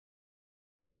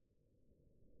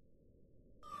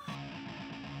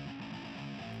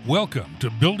Welcome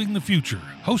to Building the Future,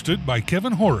 hosted by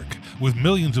Kevin Horick. With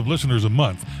millions of listeners a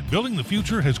month, Building the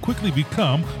Future has quickly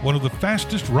become one of the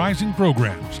fastest rising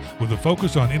programs, with a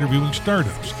focus on interviewing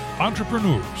startups,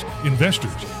 entrepreneurs,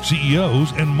 investors,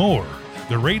 CEOs, and more.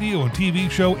 The radio and TV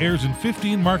show airs in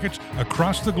 15 markets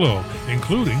across the globe,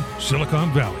 including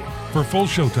Silicon Valley. For full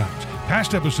showtimes,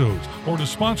 past episodes, or to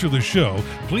sponsor the show,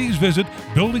 please visit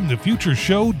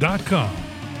buildingthefutureshow.com.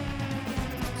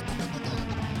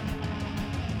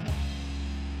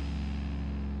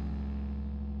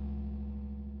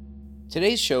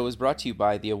 Today's show is brought to you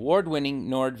by the award-winning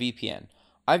NordVPN.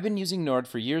 I've been using Nord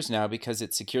for years now because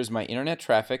it secures my internet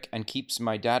traffic and keeps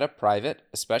my data private,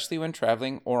 especially when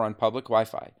traveling or on public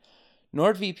Wi-Fi.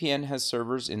 NordVPN has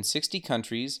servers in 60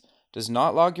 countries, does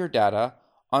not log your data,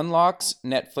 unlocks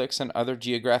Netflix and other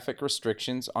geographic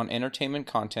restrictions on entertainment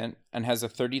content, and has a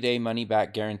 30-day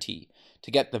money-back guarantee.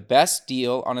 To get the best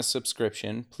deal on a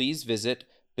subscription, please visit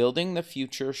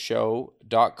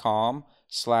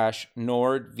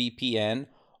buildingthefutureshow.com/NordVPN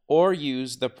or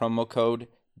use the promo code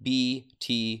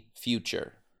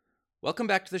BTFuture. Welcome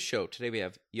back to the show. Today we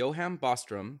have Johan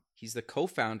Bostrom. He's the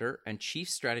co-founder and chief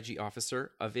strategy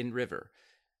officer of InRiver.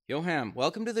 Johan,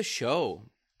 welcome to the show.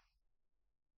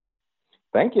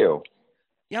 Thank you.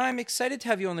 Yeah, I'm excited to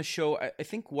have you on the show. I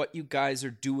think what you guys are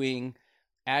doing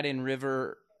at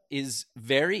InRiver is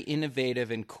very innovative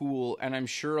and cool, and I'm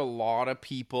sure a lot of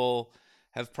people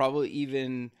have probably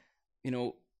even,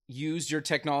 used your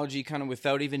technology kind of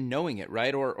without even knowing it,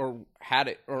 right? Or had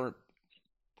it, or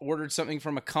ordered something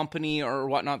from a company or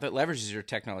whatnot that leverages your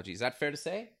technology. Is that fair to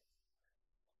say?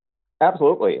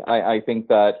 Absolutely. I think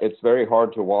that it's very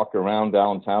hard to walk around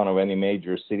downtown of any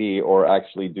major city or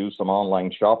actually do some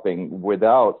online shopping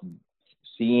without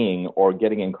seeing or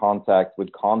getting in contact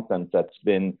with content that's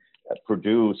been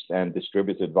produced and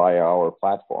distributed via our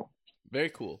platform. Very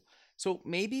cool. So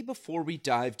maybe before we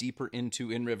dive deeper into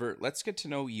InRiver, let's get to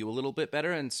know you a little bit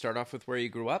better and start off with where you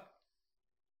grew up.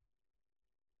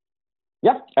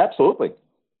 Yeah, absolutely.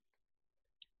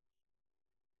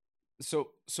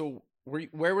 So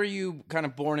where were you kind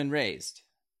of born and raised?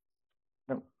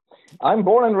 I'm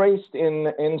born and raised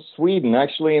in Sweden,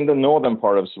 actually in the northern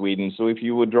part of Sweden. So if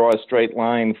you would draw a straight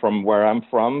line from where I'm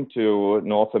from to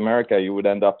North America, you would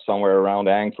end up somewhere around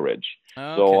Anchorage.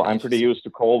 Okay, so I'm pretty used to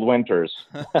cold winters.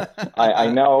 I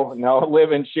now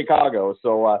live in Chicago.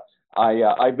 So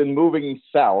I've been moving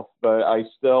south, but I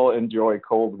still enjoy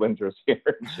cold winters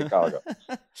here in Chicago.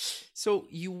 So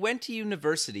you went to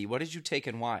university. What did you take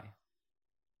and why?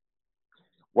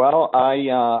 Well,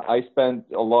 I spent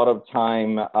a lot of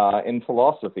time in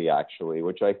philosophy, actually,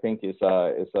 which I think is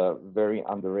a very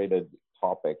underrated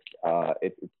topic.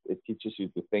 It teaches you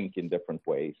to think in different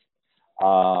ways.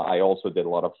 I also did a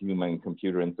lot of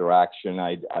human-computer interaction.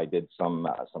 I did some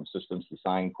systems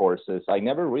design courses. I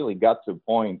never really got to a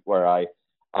point where I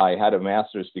had a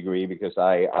master's degree because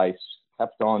I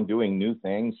kept on doing new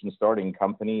things and starting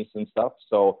companies and stuff.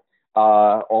 So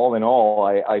all in all,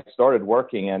 I started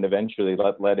working and eventually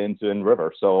led into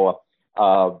InRiver. So,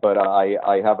 but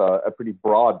I have a pretty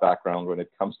broad background when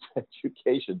it comes to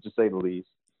education, to say the least.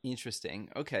 Interesting.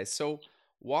 Okay, so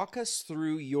walk us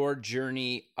through your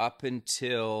journey up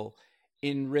until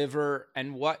InRiver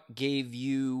and what gave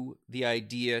you the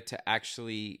idea to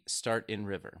actually start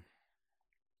InRiver.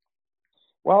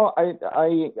 Well,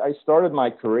 I started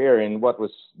my career in what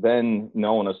was then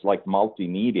known as like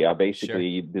multimedia,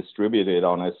 basically distributed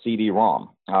on a CD-ROM.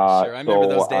 Sure, I remember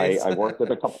those days. I worked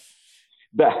at a couple.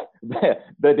 The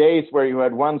days where you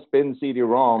had one spin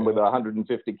CD-ROM with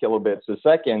 150 kilobits a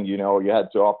second, you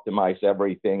had to optimize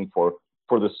everything for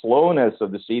the slowness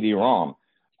of the CD-ROM.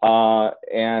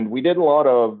 And we did a lot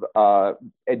of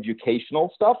educational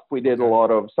stuff. We did a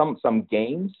lot of some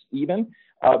games even.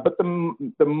 But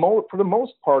for the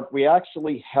most part, we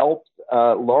actually helped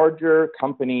larger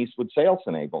companies with sales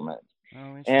enablement.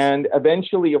 And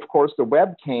eventually, of course, the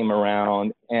web came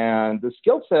around, and the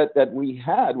skill set that we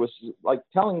had was like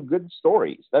telling good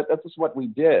stories. That was what we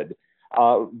did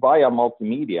via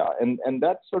multimedia, and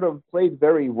that sort of played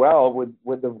very well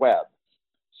with the web.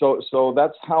 So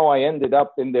that's how I ended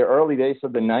up in the early days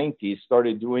of the 90s,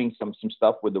 started doing some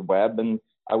stuff with the web, and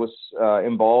I was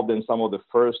involved in some of the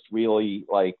first really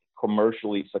like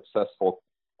commercially successful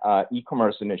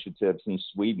e-commerce initiatives in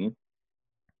Sweden.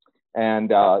 And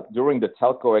during the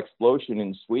telco explosion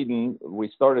in Sweden, we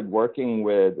started working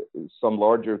with some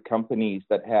larger companies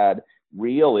that had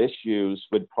real issues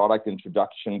with product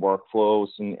introduction workflows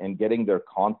and getting their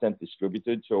content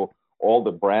distributed to all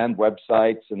the brand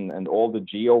websites and all the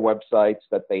geo websites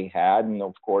that they had. And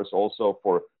of course, also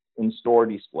for in-store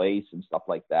displays and stuff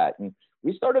like that. And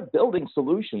we started building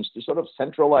solutions to sort of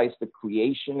centralize the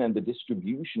creation and the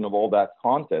distribution of all that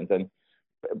content. And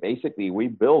basically, we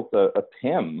built a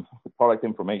PIM, product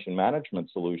information management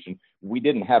solution. We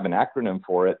didn't have an acronym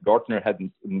for it. Gartner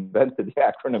hadn't invented the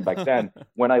acronym back then.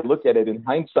 When I look at it in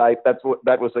hindsight, that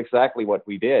was exactly what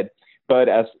we did. But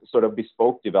as sort of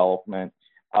bespoke development,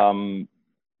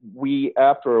 we,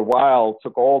 after a while,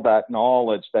 took all that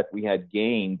knowledge that we had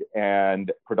gained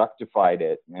and productified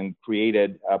it and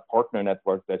created a partner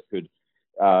network that could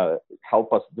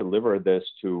help us deliver this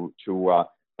to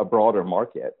a broader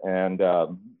market. And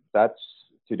that's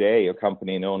today a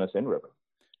company known as InRiver.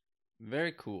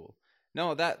 Very cool.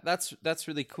 No, that's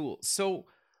really cool. So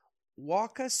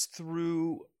walk us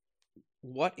through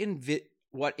what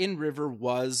InRiver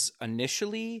was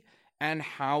initially and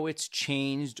how it's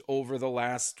changed over the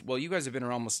last, well, you guys have been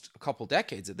around almost a couple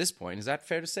decades at this point. Is that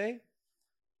fair to say?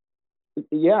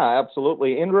 Yeah,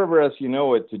 absolutely. InRiver, as you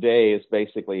know it today, is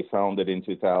basically founded in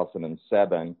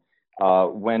 2007.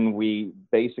 When we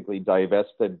basically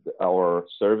divested our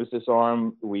services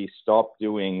arm, we stopped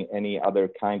doing any other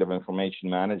kind of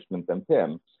information management than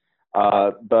PIM.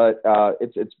 But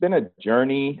it's been a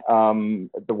journey.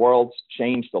 The world's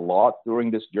changed a lot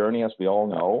during this journey, as we all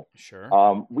know.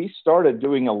 Sure. We started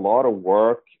doing a lot of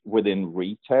work within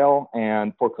retail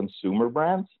and for consumer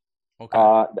brands. Okay.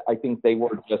 I think they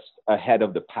were just ahead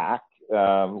of the pack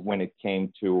when it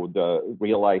came to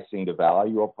realizing the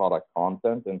value of product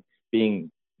content and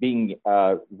being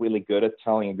really good at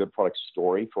telling a good product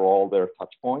story for all their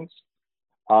touch points.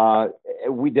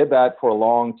 We did that for a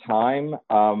long time.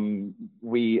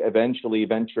 We eventually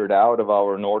ventured out of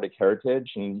our Nordic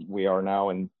heritage, and we are now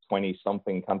in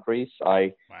 20-something countries.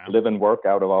 I live and work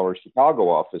out of our Chicago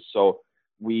office. So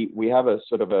we have a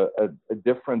sort of a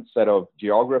different set of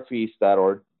geographies that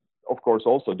are, of course,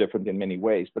 also different in many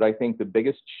ways. But I think the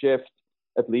biggest shift,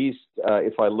 at least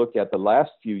if I look at the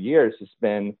last few years, has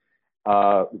been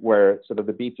where sort of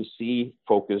the B2C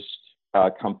focused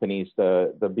companies,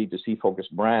 the B2C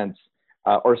focused brands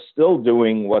are still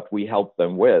doing what we help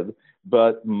them with.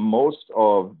 But most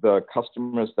of the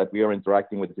customers that we are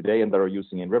interacting with today and that are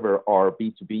using InRiver are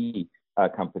B2B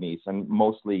companies and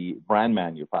mostly brand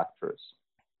manufacturers.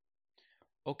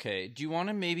 Okay. Do you want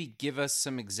to maybe give us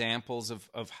some examples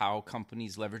of how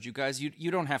companies leverage you guys?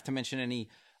 You don't have to mention any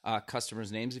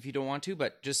customers' names if you don't want to,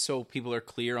 but just so people are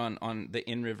clear on the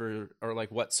InRiver or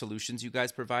like what solutions you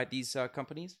guys provide these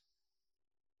companies.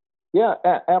 Yeah,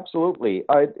 absolutely.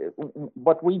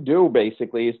 What we do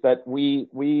basically is that we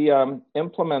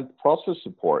implement process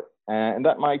support, and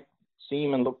that might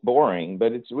seem and look boring,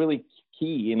 but it's really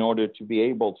key in order to be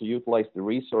able to utilize the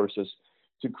resources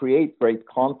to create great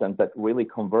content that really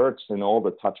converts in all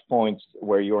the touch points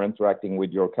where you're interacting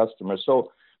with your customers.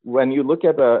 So when you look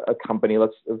at a company,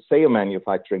 let's say a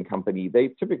manufacturing company, they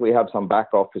typically have some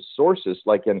back office sources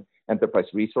like an enterprise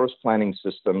resource planning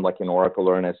system, like an Oracle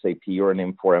or an SAP or an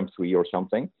Infor M3 or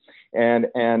something. And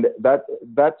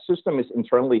that system is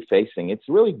internally facing. It's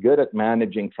really good at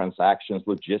managing transactions,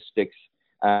 logistics,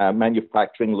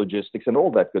 manufacturing logistics, and all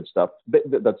that good stuff.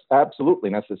 That's absolutely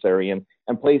necessary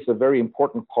and plays a very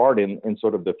important part in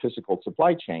sort of the physical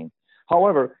supply chain.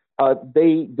 However,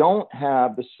 they don't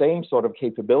have the same sort of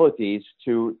capabilities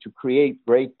to create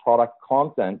great product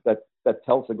content that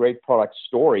tells a great product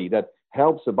story that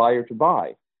helps a buyer to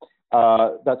buy.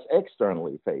 That's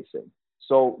externally facing.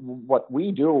 So what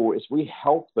we do is we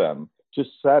help them to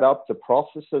set up the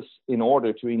processes in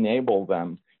order to enable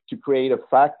them to create a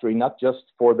factory, not just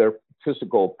for their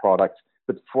physical products,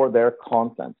 but for their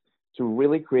content, to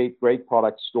really create great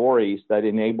product stories that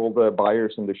enable the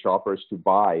buyers and the shoppers to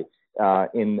buy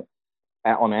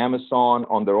on Amazon,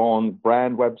 on their own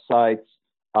brand websites,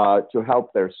 to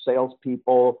help their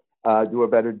salespeople do a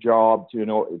better job,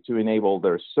 to enable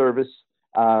their service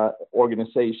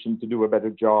organization to do a better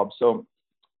job. So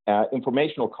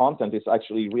informational content is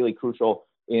actually really crucial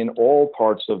in all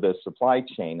parts of the supply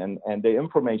chain. And the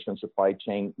information supply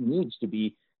chain needs to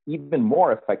be even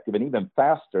more effective and even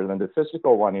faster than the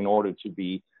physical one in order to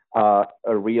be a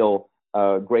real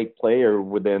great player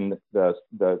within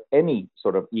any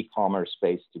sort of e-commerce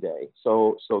space today.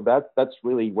 So that's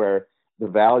really where the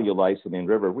value lies in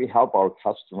InRiver. We help our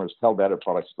customers tell better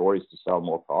product stories to sell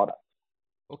more product.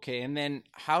 Okay, and then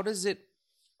how does it?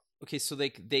 Okay, so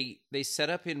they set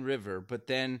up InRiver, but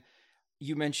then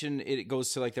you mentioned it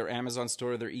goes to like their Amazon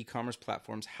store, their e-commerce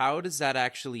platforms. How does that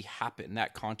actually happen?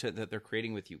 That content that they're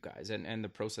creating with you guys, and the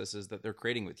processes that they're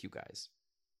creating with you guys.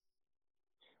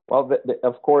 Well,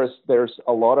 of course, there's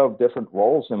a lot of different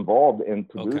roles involved in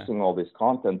Okay. producing all this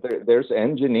content. There's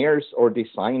engineers or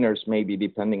designers, maybe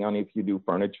depending on if you do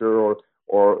furniture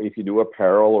or if you do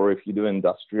apparel or if you do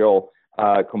industrial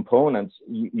components.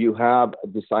 You have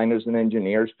designers and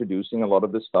engineers producing a lot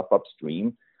of the stuff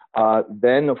upstream.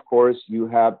 Then, of course, you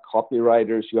have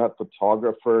copywriters, you have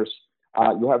photographers,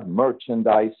 you have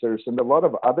merchandisers, and a lot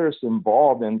of others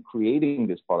involved in creating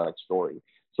this product story.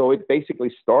 So it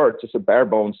basically starts as a bare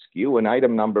bones SKU, an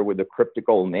item number with a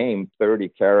cryptical name, 30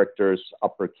 characters,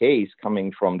 uppercase,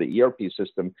 coming from the ERP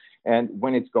system. And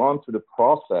when it's gone through the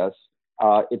process,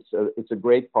 it's a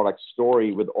great product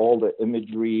story with all the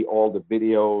imagery, all the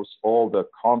videos, all the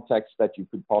context that you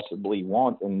could possibly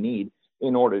want and need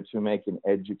in order to make an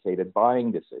educated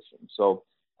buying decision. So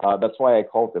that's why I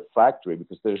call it the factory,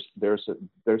 because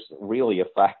there's really a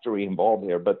factory involved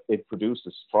here, but it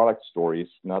produces product stories,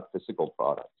 not physical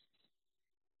products.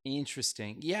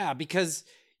 Interesting. Yeah, because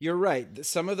you're right.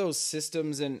 Some of those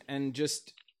systems and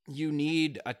just you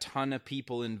need a ton of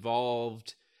people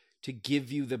involved to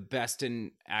give you the best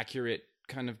and accurate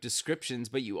kind of descriptions,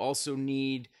 but you also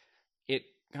need it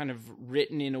kind of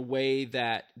written in a way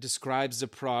that describes the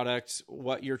product,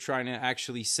 what you're trying to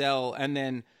actually sell, and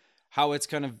then how it's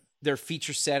kind of their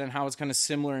feature set and how it's kind of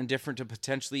similar and different to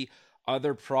potentially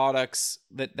other products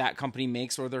that company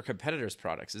makes or their competitors'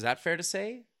 products. Is that fair to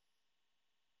say?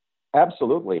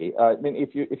 Absolutely. I mean,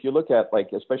 if you look at, like,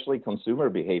 especially consumer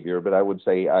behavior, but I would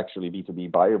say actually B2B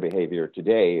buyer behavior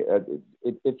today,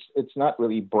 it's not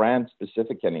really brand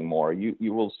specific anymore.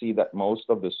 You will see that most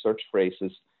of the search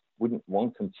phrases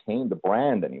won't contain the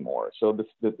brand anymore. So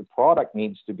the product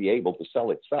needs to be able to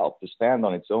sell itself, to stand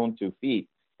on its own 2 feet,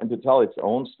 and to tell its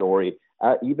own story,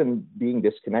 even being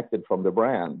disconnected from the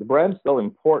brand. The brand's still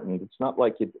important. It's not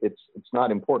like it's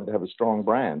not important to have a strong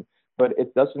brand, but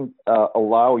it doesn't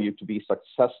allow you to be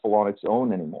successful on its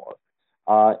own anymore.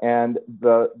 And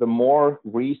the more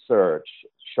research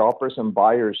shoppers and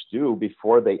buyers do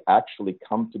before they actually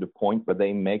come to the point where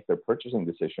they make their purchasing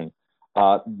decision,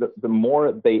 the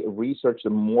more they research, the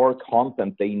more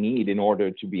content they need in order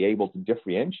to be able to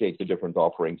differentiate the different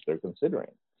offerings they're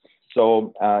considering.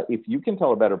 So if you can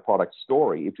tell a better product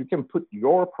story, if you can put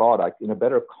your product in a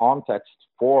better context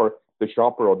for the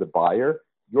shopper or the buyer,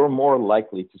 you're more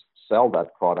likely to sell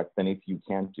that product than if you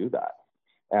can't do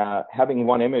that. Having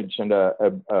one image and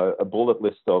a bullet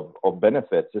list of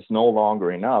benefits is no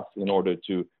longer enough in order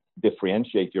to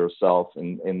differentiate yourself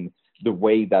in the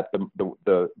way that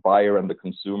the buyer and the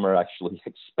consumer actually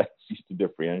expects you to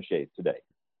differentiate today.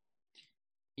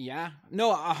 Yeah,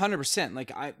 no, 100%.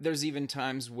 Like there's even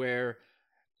times where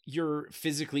you're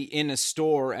physically in a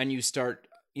store and you start,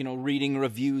 reading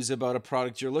reviews about a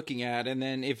product you're looking at. And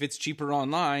then if it's cheaper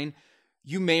online,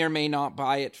 you may or may not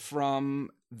buy it from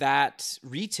that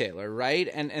retailer, right?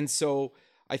 And so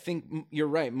I think you're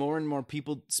right. More and more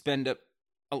people spend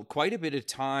quite a bit of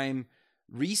time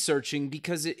researching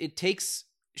because it takes,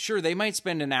 sure, they might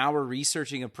spend an hour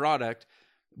researching a product,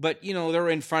 but, they're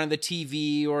in front of the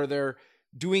TV or they're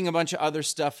doing a bunch of other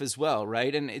stuff as well,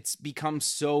 right? And it's become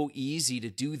so easy to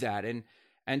do that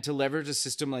and to leverage a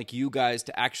system like you guys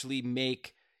to actually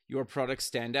make your product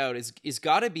stand out is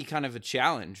got to be kind of a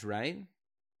challenge, right?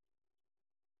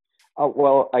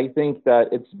 Well, I think that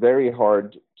it's very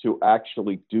hard to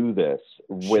actually do this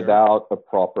without a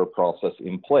proper process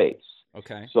in place.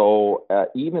 Okay. So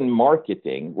even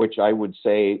marketing, which I would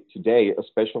say today,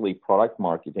 especially product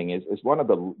marketing, is one of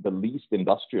the least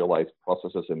industrialized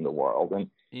processes in the world. And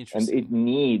it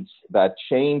needs that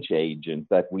change agent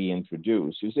that we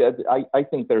introduce. You see, I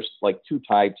think there's like two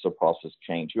types of process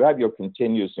change. You have your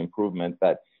continuous improvement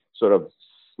that sort of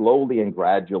slowly and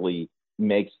gradually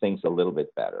makes things a little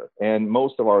bit better. And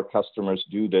most of our customers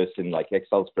do this in like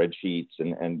Excel spreadsheets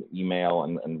and email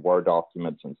and Word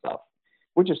documents and stuff,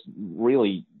 which is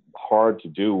really hard to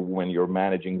do when you're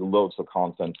managing loads of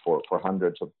content for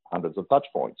hundreds of touch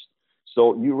points.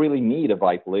 So you really need a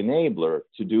vital enabler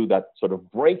to do that sort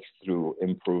of breakthrough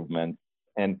improvement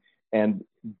and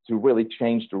to really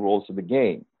change the rules of the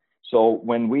game. So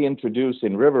when we introduce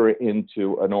InRiver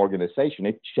into an organization,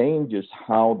 it changes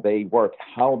how they work,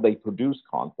 how they produce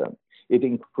content. It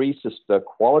increases the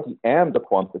quality and the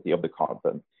quantity of the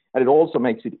content. And it also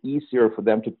makes it easier for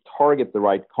them to target the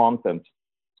right content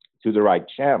to the right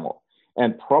channel,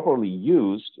 and properly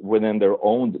used within their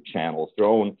own channels, their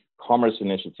own commerce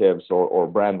initiatives or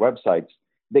brand websites.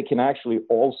 They can actually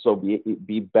also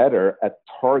be better at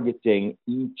targeting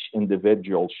each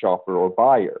individual shopper or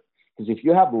buyer. Because if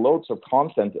you have loads of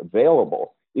content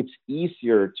available, it's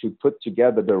easier to put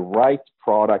together the right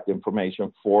product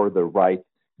information for the right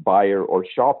buyer or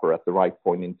shopper at the right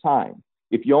point in time.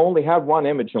 If you only have one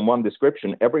image and one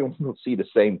description, everyone will see the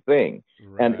same thing.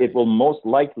 Right. And it will most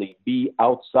likely be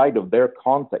outside of their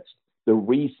context, the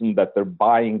reason that they're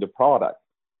buying the product.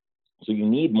 So you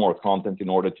need more content in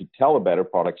order to tell a better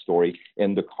product story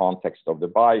in the context of the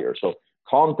buyer. So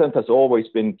content has always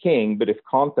been king, but if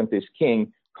content is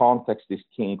king, context is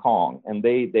King Kong. And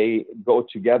they go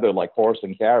together like horse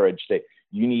and carriage.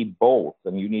 You need both,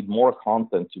 and you need more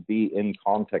content to be in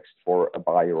context for a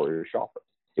buyer or your shopper,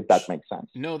 if that makes sense.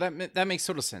 No, that makes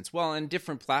total sense. Well, and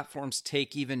different platforms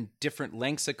take even different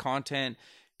lengths of content,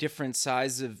 different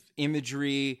size of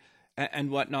imagery,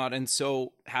 and whatnot. And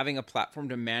so having a platform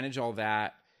to manage all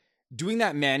that, doing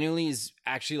that manually is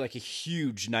actually like a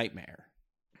huge nightmare.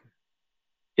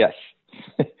 Yes,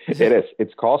 it is.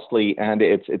 It's costly and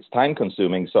it's time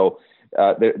consuming. So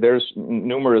there's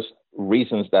numerous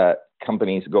reasons that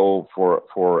companies go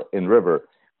for in-river.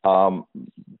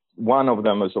 One of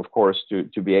them is, of course,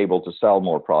 to be able to sell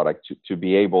more product, to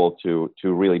be able to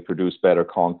really produce better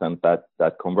content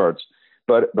that converts.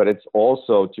 But it's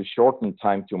also to shorten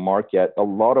time to market. A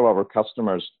lot of our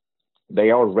customers, they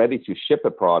are ready to ship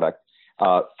a product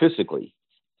physically,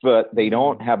 but they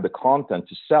don't have the content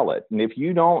to sell it. And if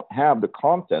you don't have the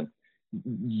content,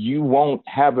 you won't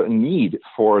have a need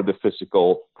for the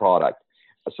physical product.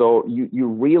 So you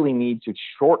really need to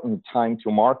shorten time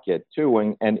to market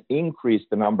too, and increase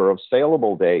the number of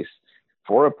saleable days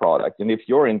for a product. And if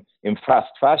you're in fast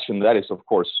fashion, that is, of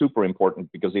course, super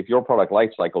important, because if your product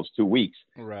life cycle is 2 weeks,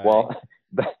 right, well,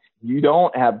 you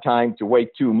don't have time to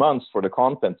wait 2 months for the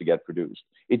content to get produced.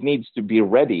 It needs to be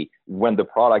ready when the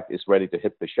product is ready to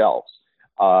hit the shelves.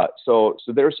 So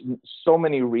there's so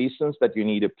many reasons that you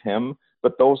need a PIM,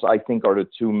 but those, I think, are the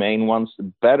two main ones: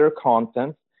 better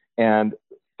content and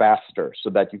faster, so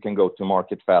that you can go to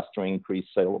market faster and increase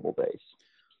saleable days.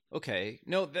 Okay.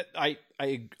 No, that I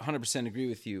 100% agree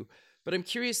with you. But I'm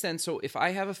curious then, so if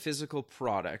I have a physical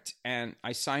product and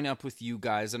I sign up with you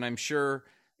guys, and I'm sure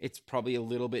it's probably a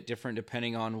little bit different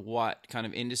depending on what kind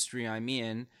of industry I'm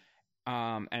in,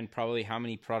 and probably how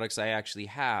many products I actually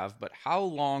have, but how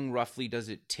long roughly does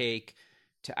it take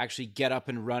to actually get up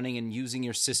and running and using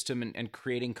your system and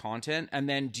creating content? And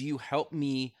then do you help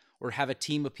me or have a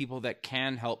team of people that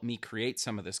can help me create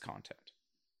some of this content?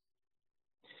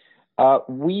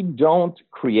 We don't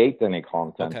create any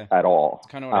content at all.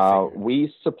 That's kind of what I figured.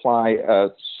 We supply a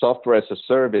software as a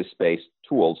service based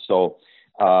tool. So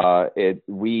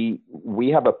we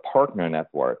have a partner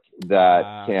network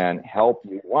that can help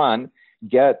you, one,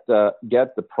 get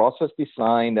the process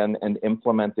designed and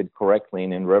implemented correctly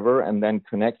in In-River, and then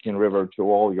connect In-River to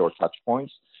all your touch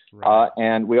points. Right.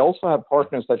 And we also have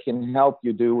partners that can help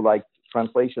you do like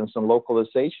translations and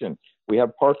localization. We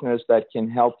have partners that can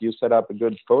help you set up a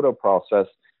good photo process.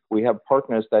 We have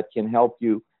partners that can help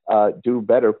you do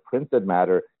better printed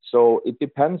matter. So it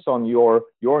depends on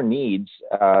your needs.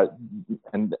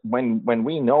 And when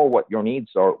we know what your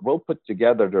needs are, we'll put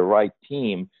together the right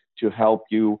team to help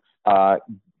you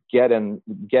get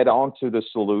onto the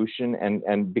solution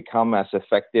and become as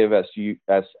effective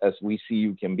as we see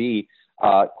you can be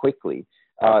quickly.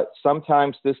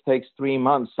 Sometimes this takes 3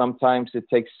 months. Sometimes it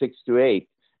takes 6 to 8.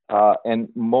 And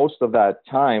most of that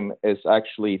time is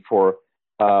actually for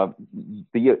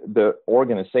the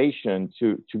organization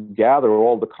to gather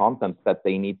all the content that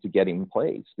they need to get in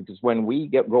place. Because when we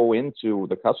go into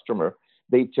the customer,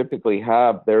 they typically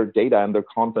have their data and their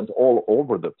content all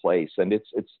over the place, and it's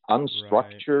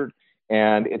unstructured,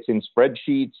 and it's in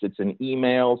spreadsheets, it's in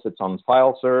emails, it's on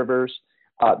file servers.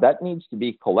 That needs to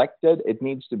be collected. It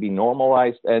needs to be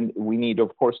normalized, and we need,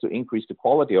 of course, to increase the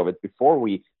quality of it before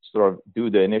we sort of do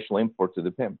the initial import to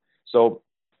the PIM. So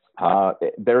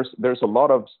there's a lot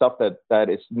of stuff that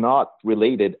is not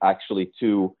related actually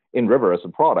to In-River as a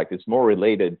product. It's more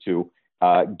related to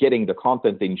getting the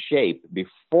content in shape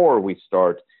before we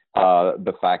start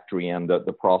the factory and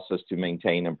the process to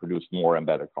maintain and produce more and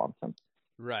better content.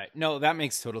 Right. No, that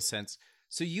makes total sense.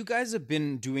 So you guys have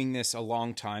been doing this a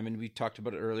long time, and we talked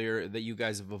about it earlier that you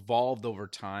guys have evolved over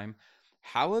time.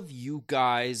 How have you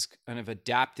guys kind of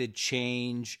adapted,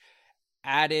 changed,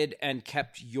 added, and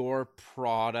kept your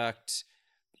product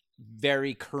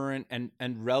very current and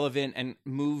relevant and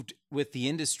moved with the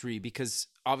industry? Because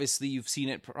obviously you've seen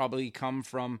it probably come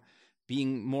from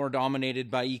being more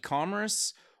dominated by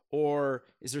e-commerce, or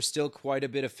is there still quite a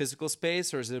bit of physical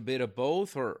space, or is it a bit of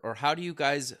both? Or how have you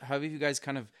guys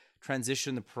kind of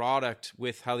transition the product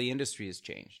with how the industry has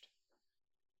changed?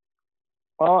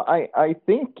 Well, I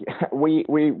think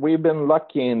we've been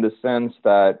lucky in the sense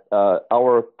that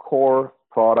our core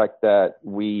product that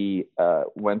we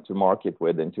went to market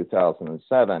with in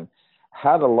 2007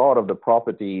 had a lot of the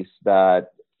properties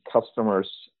that customers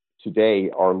today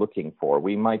are looking for.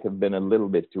 We might have been a little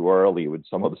bit too early with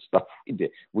some of the stuff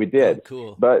we did. Oh,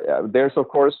 cool. But there's of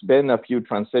course been a few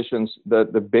transitions.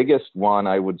 The biggest one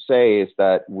I would say is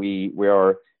that we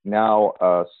are now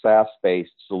a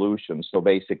SaaS-based solution. So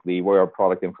basically, we're a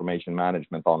product information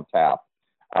management on tap.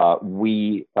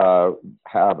 We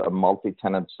have a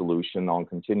multi-tenant solution on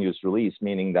continuous release,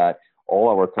 meaning that all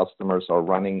our customers are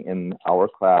running in our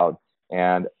cloud,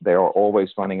 and they are always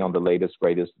running on the latest,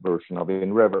 greatest version of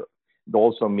InRiver. It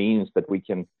also means that we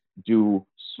can do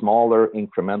smaller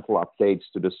incremental updates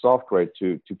to the software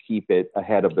to keep it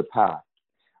ahead of the pack.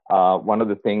 One of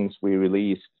the things we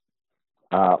released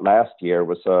last year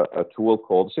was a tool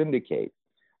called Syndicate,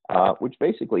 which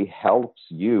basically helps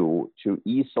you to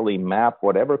easily map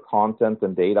whatever content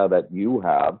and data that you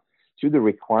have to the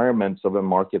requirements of a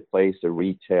marketplace, a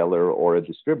retailer, or a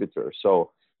distributor.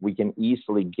 So we can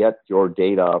easily get your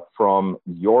data from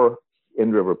your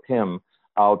InRiver PIM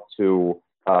out to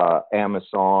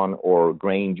Amazon or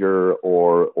Grainger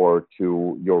or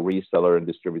to your reseller and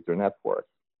distributor network.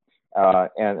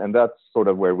 And that's sort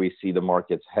of where we see the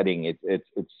markets heading.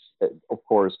 It's of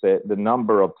course, the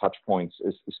number of touch points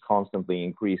is constantly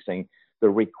increasing. The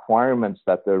requirements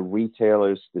that the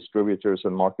retailers, distributors,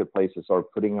 and marketplaces are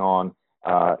putting on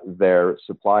their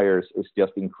suppliers is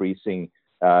just increasing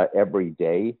every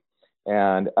day.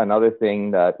 And another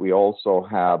thing that we also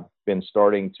have been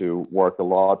starting to work a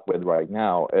lot with right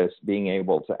now is being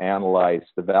able to analyze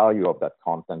the value of that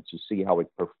content to see how it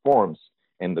performs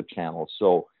in the channel.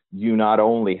 So you not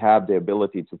only have the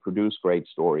ability to produce great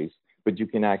stories, but you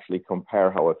can actually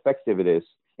compare how effective it is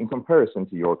in comparison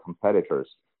to your competitors.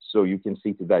 So you can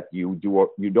see to that you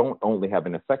don't only have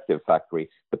an effective factory,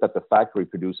 but that the factory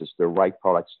produces the right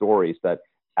product stories that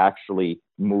actually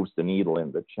moves the needle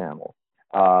in the channel.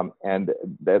 And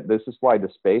this is why the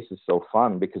space is so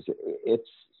fun, because it's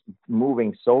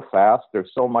moving so fast.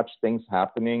 There's so much things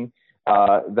happening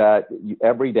that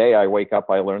every day I wake up,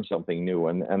 I learn something new.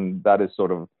 And that is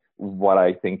sort of what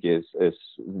I think is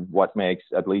what makes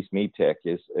at least me tick,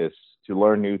 is to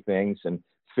learn new things and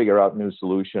figure out new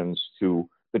solutions to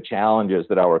the challenges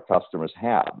that our customers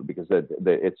have, because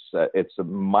it's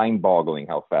mind-boggling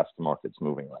how fast the market's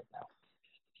moving right now.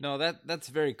 No, that's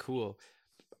very cool.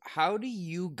 How do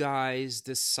you guys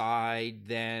decide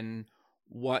then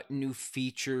what new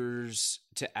features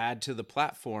to add to the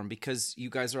platform? Because you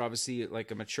guys are obviously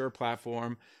like a mature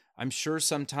platform. I'm sure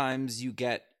sometimes you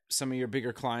get some of your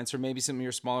bigger clients or maybe some of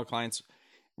your smaller clients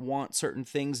want certain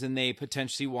things and they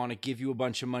potentially want to give you a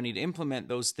bunch of money to implement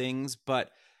those things.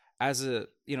 But as a,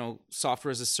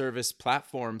 software as a service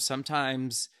platform,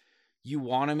 sometimes you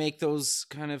want to make those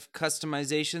kind of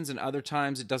customizations and other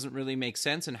times it doesn't really make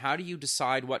sense. And how do you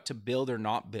decide what to build or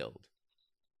not build?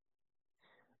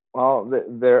 Well,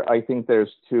 I think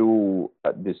there's two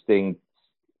distinct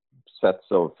sets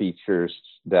of features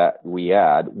that we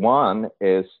add. One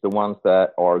is the ones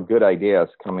that are good ideas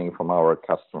coming from our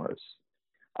customers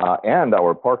and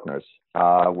our partners.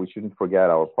 We shouldn't forget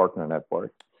our partner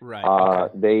network. Right.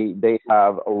 Okay. They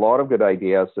have a lot of good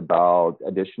ideas about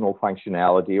additional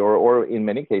functionality, or in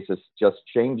many cases, just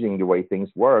changing the way things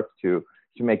work to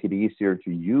make it easier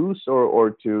to use,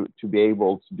 or to be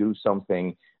able to do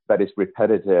something that is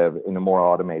repetitive in a more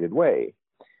automated way.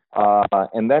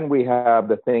 And then we have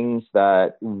the things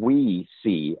that we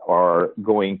see are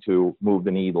going to move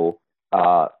the needle,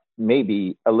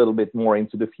 maybe a little bit more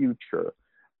into the future.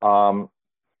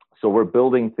 So we're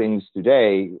building things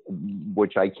today,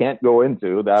 which I can't go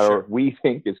into, that Sure. we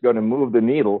think is going to move the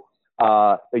needle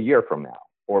a year from now,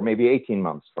 or maybe 18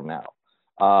 months from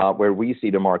now, where we see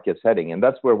the markets heading. And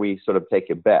that's where we sort of take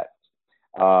a bet.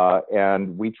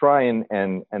 And we try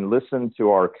and listen to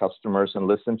our customers and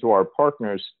listen to our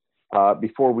partners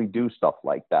before we do stuff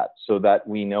like that, so that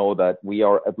we know that we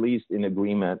are at least in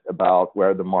agreement about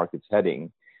where the market's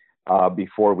heading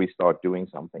before we start doing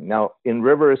something. Now,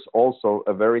 InRiver is also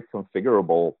a very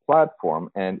configurable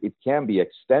platform, and it can be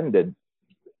extended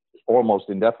almost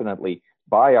indefinitely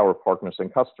by our partners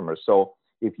and customers. So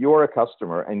if you're a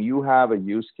customer and you have a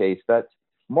use case that's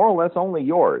more or less only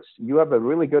yours, you have a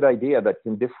really good idea that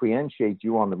can differentiate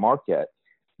you on the market,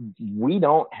 we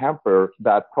don't hamper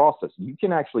that process. You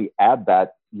can actually add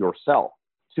that yourself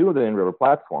to the InRiver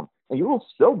platform, and you will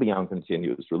still be on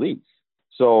continuous release.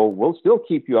 So we'll still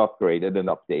keep you upgraded and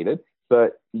updated,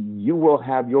 but you will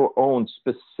have your own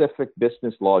specific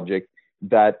business logic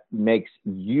that makes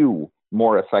you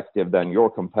more effective than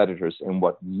your competitors in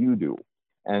what you do.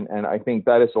 And I think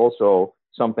that is also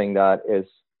something that is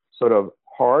sort of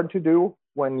hard to do,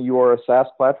 when you're a SaaS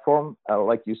platform,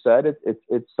 like you said,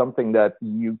 it's something that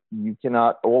you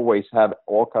cannot always have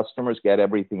all customers get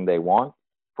everything they want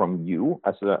from you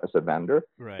as a vendor,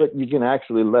 Right. but you can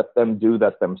actually let them do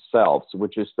that themselves,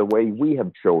 which is the way we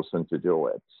have chosen to do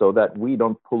it, so that we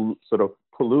don't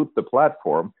pollute the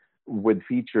platform with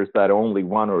features that only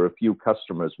one or a few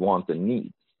customers want and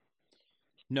need.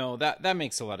 No, that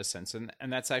makes a lot of sense. And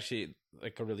that's actually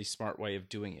like a really smart way of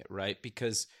doing it, right?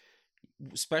 Because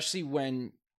especially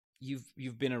when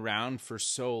you've been around for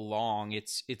so long,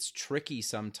 it's tricky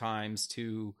sometimes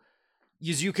to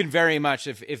use. You can very much,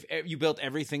 if you built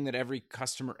everything that every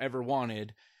customer ever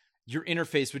wanted, your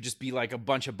interface would just be like a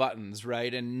bunch of buttons,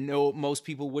 right? And most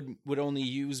people would only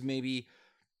use maybe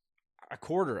a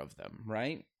quarter of them,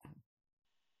 right?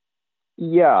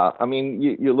 Yeah, I mean,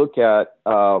 you look at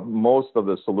most of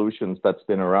the solutions that's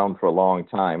been around for a long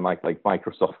time, like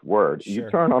Microsoft Word. Sure. You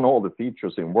turn on all the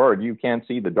features in Word, you can't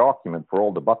see the document for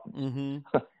all the buttons. Mm-hmm.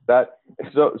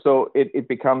 So it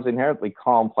becomes inherently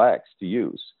complex to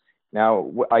use.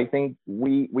 Now, I think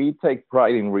we take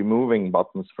pride in removing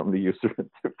buttons from the user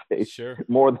interface Sure.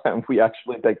 more than we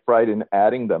actually take pride in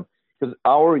adding them, because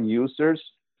our users,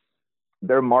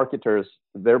 they're marketers,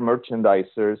 they're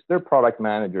merchandisers, they're product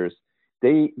managers.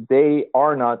 They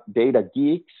are not data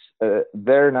geeks.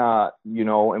 They're not,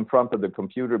 in front of the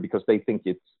computer because they think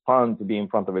it's fun to be in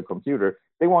front of a computer.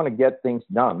 They want to get things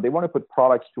done. They want to put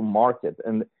products to market,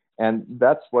 and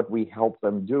that's what we help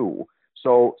them do.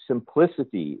 So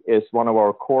simplicity is one of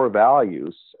our core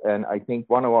values, and I think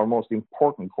one of our most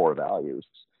important core values.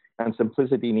 And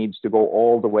simplicity needs to go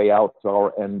all the way out to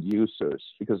our end users,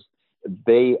 because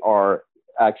they are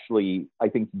actually, I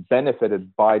think,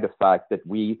 benefited by the fact that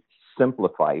we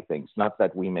simplify things, not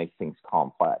that we make things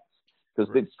complex, because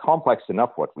it's complex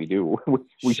enough what we do. We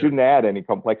Sure. shouldn't add any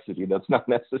complexity that's not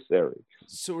necessary.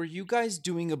 So are you guys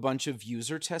doing a bunch of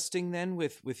user testing then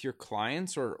with your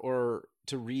clients, or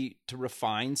to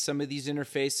refine some of these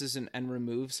interfaces and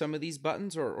remove some of these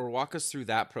buttons, or walk us through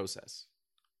that process?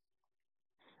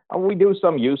 We do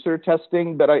some user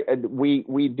testing, but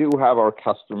we do have our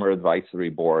customer advisory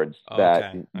boards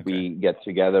that we get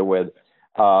together with,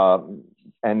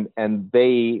 and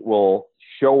they will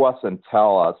show us and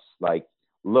tell us, like,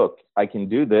 look, I can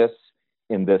do this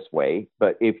in this way,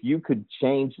 but if you could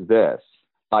change this,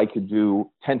 I could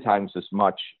do 10 times as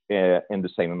much in the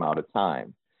same amount of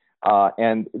time.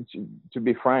 And to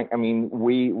be frank, I mean,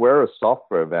 we're a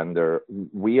software vendor.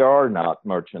 We are not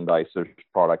merchandisers,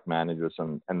 product managers,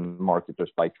 and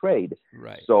marketers by trade.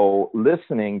 Right. So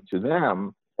listening to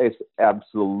them is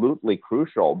absolutely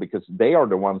crucial, because they are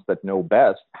the ones that know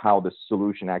best how the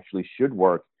solution actually should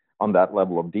work on that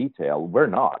level of detail. We're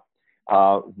not.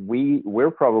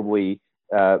 We're probably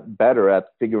better at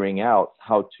figuring out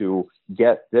how to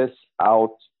get this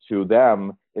out to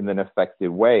them in an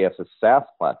effective way. As a SaaS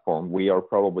platform, we are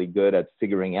probably good at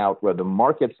figuring out where the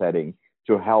market's heading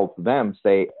to help them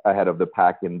stay ahead of the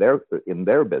pack in their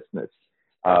business.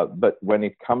 But when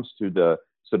it comes to the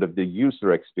sort of the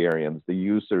user experience, the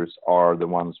users are the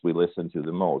ones we listen to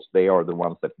the most. They are the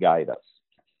ones that guide us.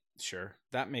 Sure,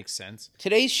 that makes sense.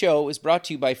 Today's show is brought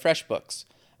to you by FreshBooks,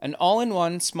 an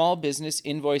all-in-one small business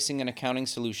invoicing and accounting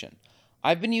solution.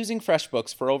 I've been using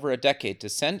FreshBooks for over a decade to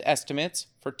send estimates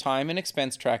for time and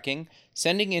expense tracking,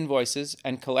 sending invoices,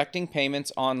 and collecting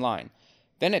payments online.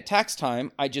 Then at tax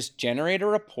time, I just generate a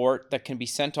report that can be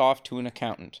sent off to an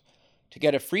accountant. To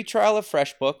get a free trial of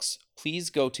FreshBooks, please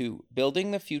go to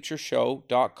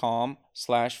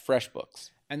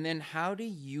buildingthefutureshow.com/FreshBooks. And then how do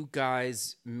you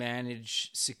guys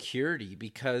manage security?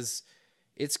 Because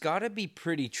it's got to be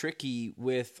pretty tricky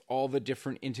with all the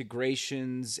different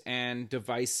integrations and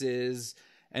devices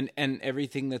and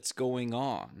everything that's going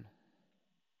on.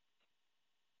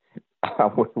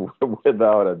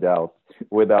 Without a doubt.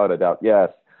 Yes.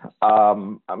 I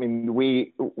mean,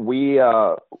 we're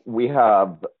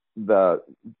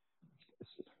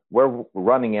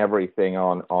running everything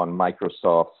on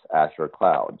Microsoft's Azure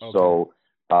cloud. Okay. So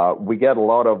we get a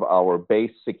lot of our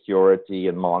base security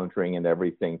and monitoring and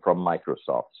everything from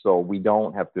Microsoft. So we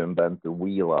don't have to invent the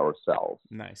wheel ourselves.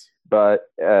 Nice.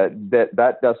 But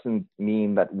that doesn't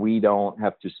mean that we don't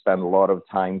have to spend a lot of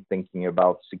time thinking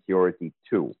about security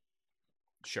too.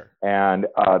 Sure. And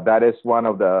that is one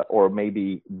of or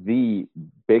maybe the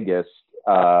biggest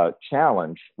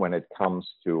challenge when it comes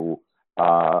to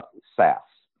SaaS.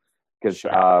 Because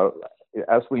sure.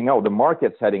 As we know, the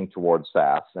market's heading towards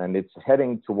SaaS, and it's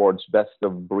heading towards best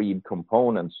of breed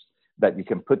components that you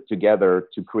can put together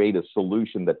to create a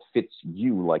solution that fits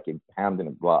you like a hand in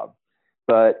a glove.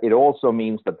 But it also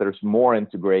means that there's more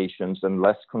integrations and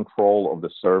less control of the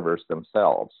servers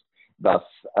themselves.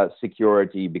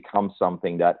 security becomes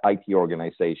something that IT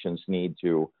organizations need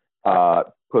to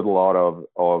put a lot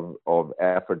of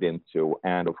effort into.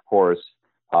 And of course,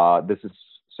 this is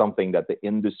something that the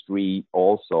industry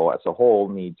also as a whole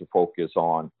need to focus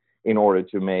on in order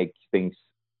to make things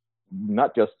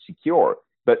not just secure,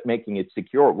 but making it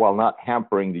secure while not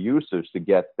hampering the users to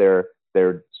get their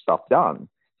stuff done.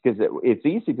 Because it's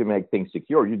easy to make things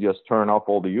secure. You just turn off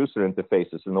all the user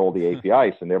interfaces and all the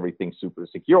APIs and everything's super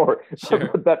secure. Sure.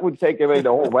 But that would take away the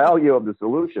whole value of the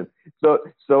solution. So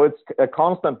it's a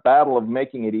constant battle of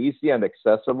making it easy and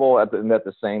accessible and at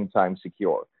the same time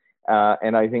secure.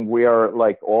 And I think we are,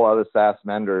 like all other SaaS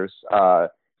vendors,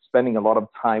 spending a lot of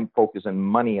time, focus, and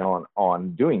money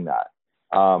on doing that.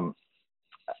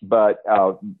 But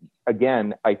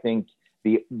again, I think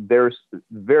there's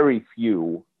very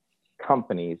few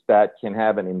companies that can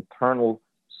have an internal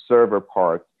server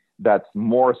park that's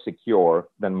more secure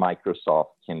than Microsoft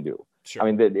can do. Sure.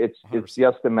 I mean, it's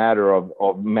just a matter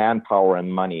of manpower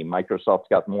and money. Microsoft's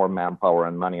got more manpower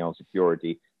and money on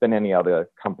security than any other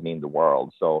company in the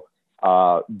world. So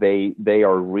they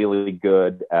are really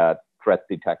good at threat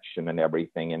detection and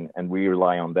everything, and we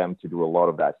rely on them to do a lot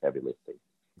of that heavy lifting.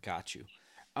 Got you.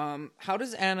 How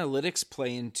does analytics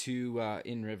play into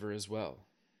InRiver as well?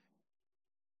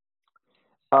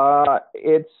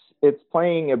 It's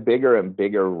playing a bigger and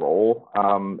bigger role.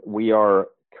 We are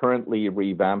currently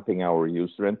revamping our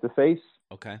user interface.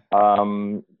 Okay.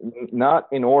 Not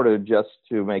in order just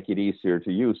to make it easier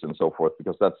to use and so forth,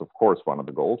 because that's of course one of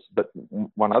the goals. But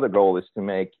one other goal is to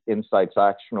make insights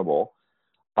actionable.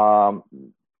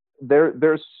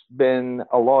 There's been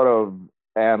a lot of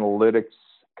analytics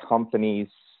companies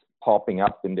popping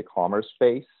up in the commerce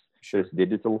space. There's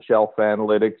digital shelf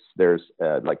analytics. There's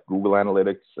like Google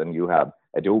Analytics, and you have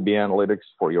Adobe Analytics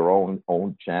for your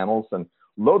own channels, and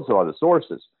loads of other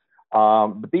sources.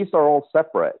 But these are all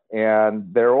separate,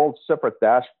 and they're all separate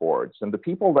dashboards. And the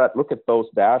people that look at those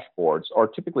dashboards are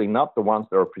typically not the ones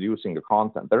that are producing the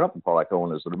content. They're not the product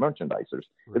owners or the merchandisers.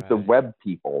 Right. It's the web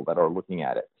people that are looking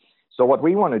at it. So what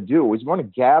we want to do is we want to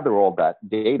gather all that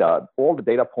data, all the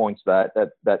data points that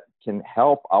can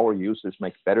help our users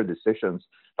make better decisions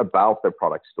about their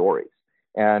product stories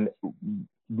and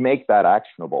make that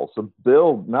actionable. So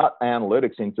build not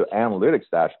analytics into analytics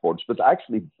dashboards, but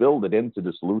actually build it into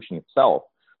the solution itself.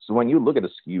 So when you look at a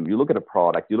SKU, you look at a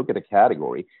product, you look at a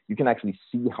category, you can actually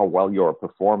see how well you're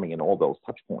performing in all those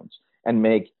touch points and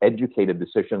make educated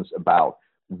decisions about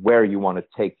where you want to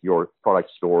take your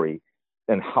product story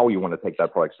and how you want to take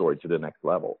that product story to the next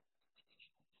level.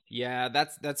 Yeah,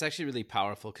 that's actually really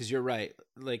powerful, because you're right.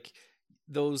 Like,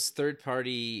 those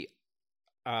third-party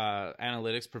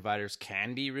analytics providers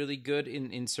can be really good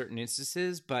in certain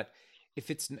instances, but if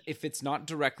it's not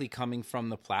directly coming from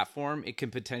the platform, it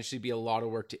can potentially be a lot of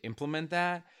work to implement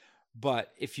that.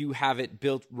 But if you have it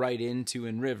built right into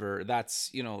InRiver,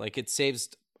 that's, like, it saves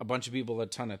a bunch of people a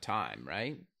ton of time,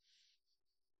 right?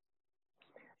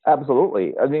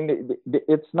 Absolutely. I mean,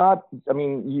 it's not, I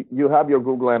mean, you have your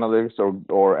Google Analytics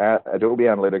or Adobe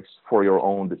Analytics for your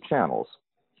own channels.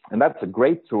 And that's a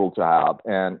great tool to have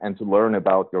and to learn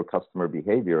about your customer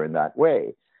behavior in that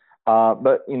way.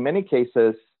 But in many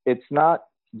cases, it's not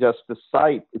just the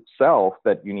site itself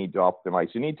that you need to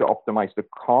optimize. You need to optimize the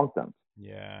content.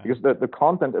 Yeah. Because the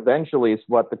content eventually is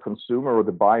what the consumer or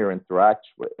the buyer interacts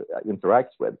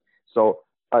with. So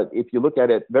if you look at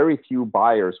it, very few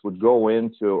buyers would go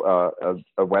into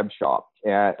a web shop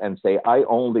and say, I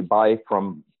only buy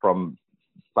from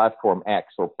platform X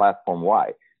or platform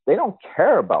Y. They don't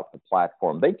care about the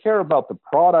platform. They care about the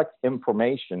product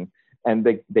information, and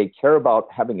they care about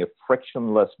having a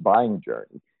frictionless buying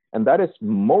journey. And that is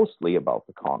mostly about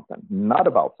the content, not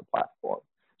about the platform.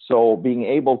 So being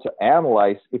able to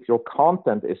analyze if your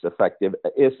content is effective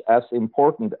is as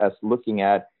important as looking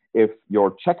at if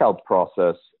your checkout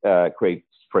process creates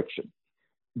friction.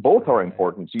 Both are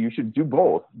important, so you should do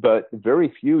both, but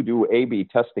very few do A/B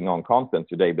testing on content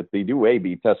today, but they do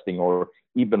A/B testing or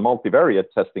even multivariate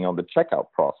testing on the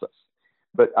checkout process.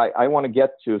 But I want to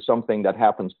get to something that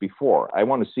happens before. I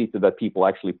want to see to that people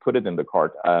actually put it in the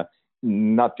cart,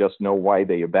 not just know why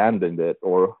they abandoned it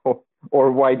or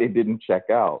why they didn't check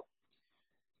out.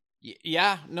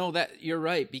 Yeah, no, that you're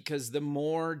right, because the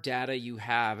more data you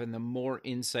have and the more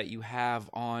insight you have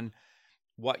on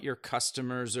what your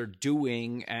customers are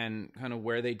doing and kind of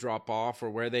where they drop off or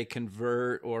where they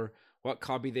convert or what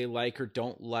copy they like or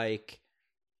don't like,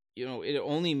 it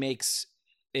only makes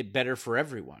it better for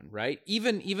everyone, right?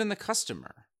 Even the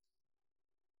customer.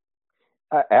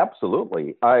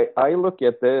 Absolutely. I look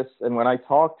at this, and when I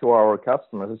talk to our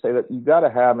customers, I say that you got to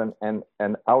have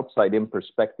an outside in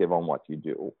perspective on what you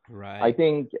do. Right. I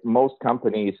think most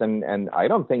companies, and I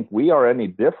don't think we are any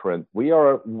different, we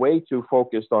are way too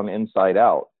focused on inside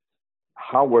out,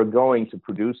 how we're going to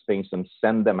produce things and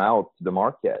send them out to the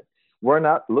market. We're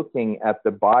not looking at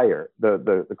the buyer,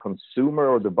 the consumer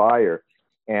or the buyer,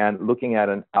 and looking at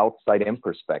an outside in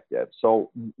perspective.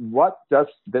 So what does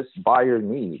this buyer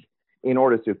need in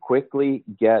order to quickly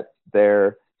get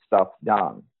their stuff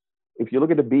done? If you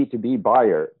look at a B2B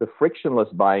buyer, the frictionless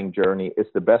buying journey is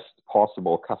the best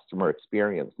possible customer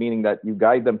experience, meaning that you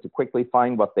guide them to quickly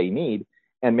find what they need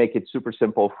and make it super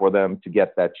simple for them to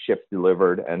get that ship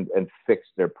delivered and fix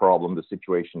their problem, the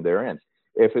situation they're in.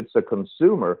 If it's a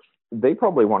consumer, they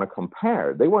probably want to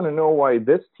compare. They want to know why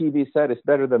this TV set is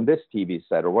better than this TV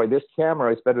set, or why this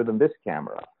camera is better than this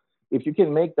camera. If you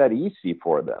can make that easy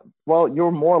for them, well,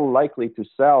 you're more likely to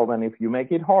sell than if you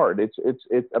make it hard.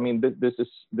 I mean, this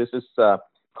is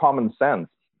common sense,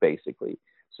 basically.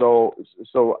 So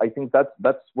I think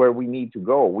that's where we need to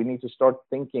go. We need to start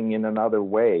thinking in another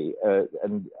way,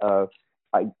 and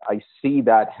I see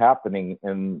that happening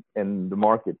in the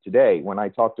market today. When I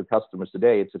talk to customers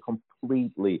today, it's a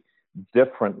completely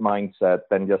different mindset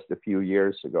than just a few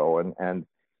years ago, and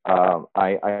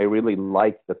I really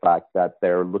like the fact that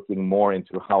they're looking more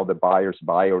into how the buyers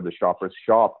buy or the shoppers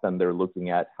shop than they're looking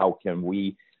at how can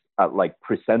we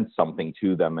present something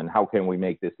to them and how can we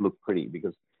make this look pretty,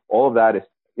 because all of that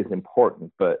is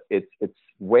important, but it's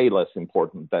way less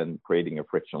important than creating a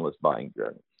frictionless buying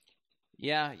journey.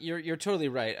 Yeah, you're totally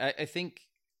right. I think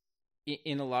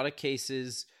in a lot of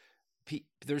cases,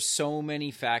 there's so many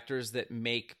factors that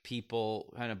make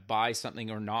people kind of buy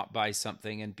something or not buy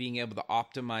something, and being able to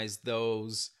optimize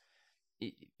those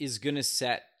is going to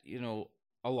set,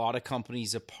 a lot of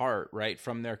companies apart, right,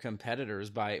 from their competitors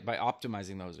by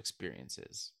optimizing those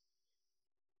experiences.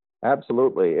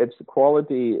 Absolutely.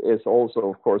 Quality is also,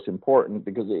 of course, important,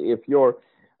 because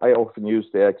I often use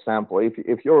the example,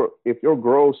 if your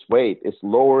gross weight is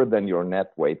lower than your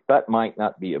net weight, that might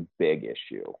not be a big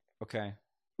issue. Okay.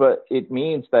 But it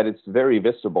means that it's very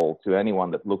visible to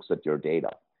anyone that looks at your data.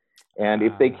 And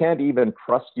if they can't even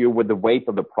trust you with the weight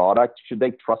of the product, should they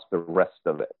trust the rest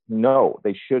of it? No,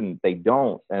 they shouldn't. They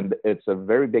don't. And it's a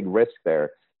very big risk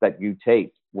there that you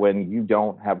take when you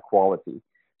don't have quality.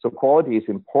 So quality is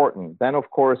important. Then, of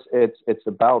course, it's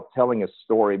about telling a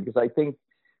story, because I think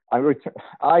I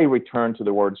return to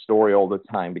the word story all the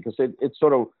time, because it's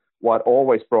sort of what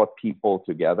always brought people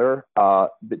together.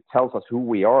 It tells us who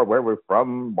we are, where we're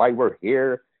from, why we're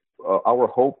here, our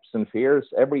hopes and fears,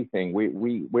 everything.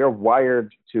 We're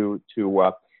wired to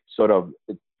sort of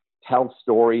tell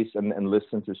stories and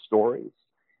listen to stories.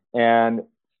 And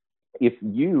if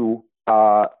you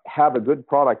have a good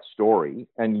product story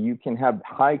and you can have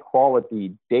high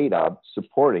quality data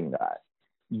supporting that,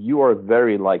 you are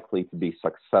very likely to be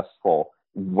successful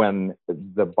when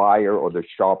the buyer or the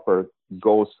shopper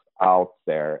goes out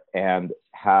there and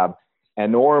have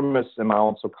enormous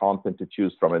amounts of content to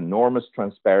choose from, enormous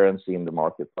transparency in the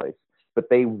marketplace. But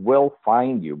they will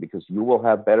find you because you will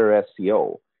have better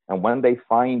SEO. And when they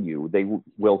find you, they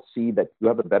will see that you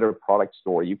have a better product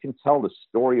story. You can tell the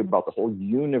story about the whole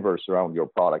universe around your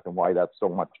product and why that's so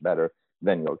much better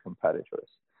than your competitors.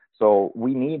 So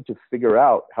we need to figure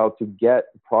out how to get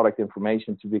product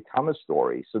information to become a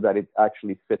story so that it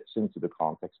actually fits into the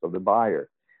context of the buyer.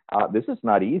 This is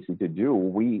not easy to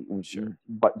do. Sure.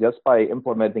 But just by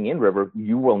implementing InRiver,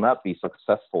 you will not be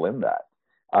successful in that.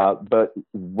 But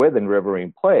with InRiver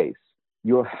in place,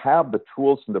 you'll have the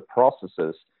tools and the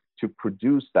processes to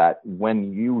produce that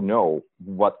when you know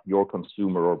what your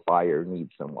consumer or buyer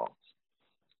needs and wants.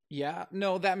 Yeah,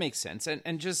 no, that makes sense.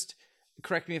 And just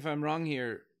correct me if I'm wrong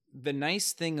here. The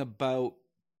nice thing about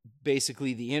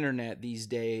basically the internet these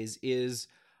days is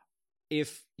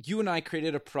if you and I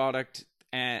created a product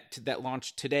that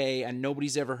launched today and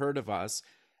nobody's ever heard of us,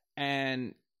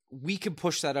 and we can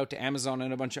push that out to Amazon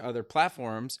and a bunch of other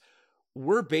platforms,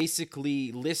 we're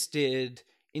basically listed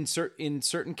in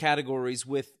certain categories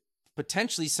with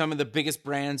potentially some of the biggest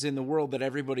brands in the world that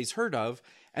everybody's heard of.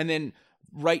 And then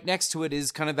right next to it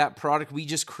is kind of that product we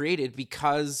just created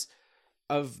because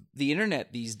of the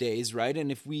internet these days, right?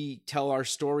 And if we tell our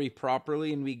story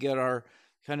properly and we get our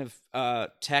kind of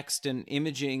text and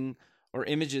images,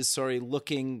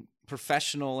 looking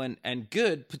professional and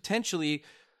good, potentially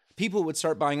people would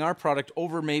start buying our product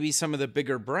over maybe some of the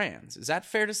bigger brands. Is that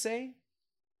fair to say?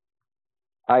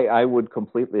 I would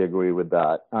completely agree with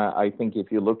that. I think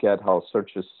if you look at how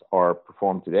searches are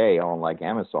performed today on like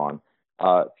Amazon,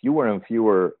 fewer and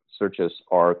fewer searches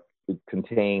are it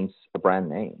contains a brand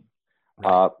name.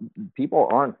 Right. People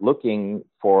aren't looking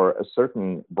for a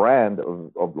certain brand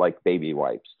of like baby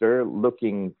wipes. They're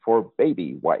looking for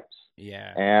baby wipes.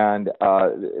 Yeah. And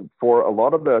for a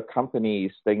lot of the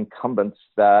companies, the incumbents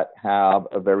that have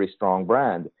a very strong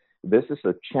brand, this is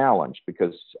a challenge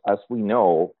because, as we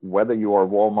know, whether you are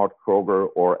Walmart, Kroger,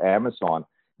 or Amazon,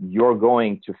 you're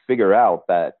going to figure out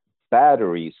that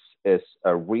batteries is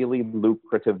a really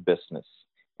lucrative business,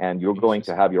 and you're going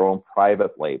to have your own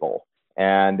private label.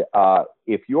 And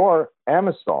if you're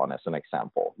Amazon, as an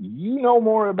example, you know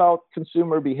more about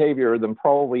consumer behavior than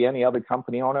probably any other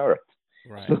company on earth.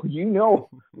 Right. So you know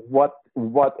what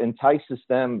entices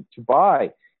them to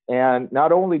buy. And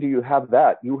not only do you have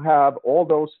that, you have all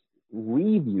those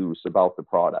reviews about the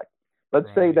product. Let's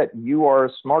say that you are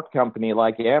a smart company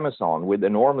like Amazon with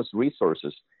enormous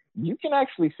resources. You can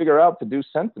actually figure out to do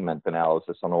sentiment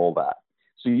analysis on all that.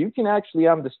 So you can actually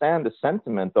understand the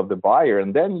sentiment of the buyer,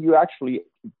 and then you actually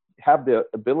have the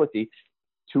ability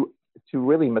to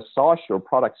really massage your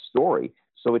product story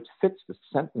so it fits the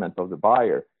sentiment of the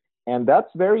buyer. And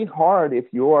that's very hard if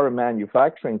you are a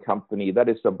manufacturing company that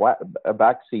is a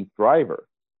backseat driver,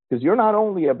 because you're not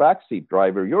only a backseat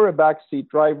driver, you're a backseat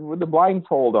driver with the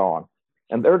blindfold on,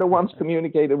 and they're the ones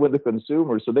communicating with the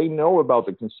consumer, so they know about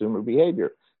the consumer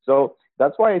behavior. So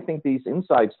that's why I think these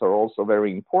insights are also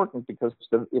very important, because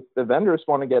if the vendors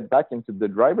want to get back into the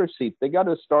driver's seat, they got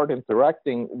to start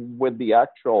interacting with the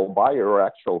actual buyer or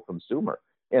actual consumer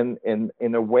in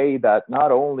a way that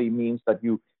not only means that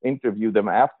you interview them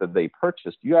after they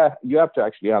purchased, you have to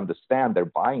actually understand their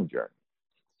buying journey.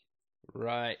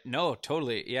 Right. No,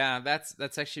 totally. Yeah,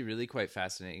 that's actually really quite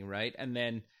fascinating, right? And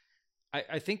then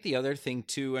I think the other thing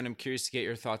too, and I'm curious to get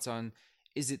your thoughts on,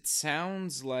 is it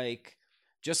sounds like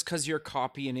just because your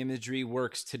copy and imagery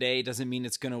works today doesn't mean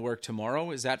it's going to work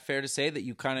tomorrow. Is that fair to say, that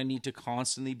you kind of need to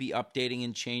constantly be updating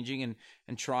and changing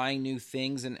and trying new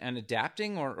things and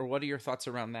adapting, or what are your thoughts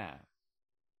around that?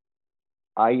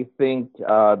 I think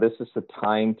this is a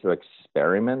time to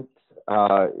experiment.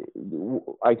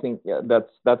 I think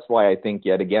that's why I think,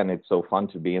 yet again, it's so fun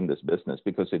to be in this business,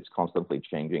 because it's constantly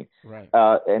changing. Right.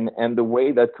 And the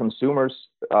way that consumers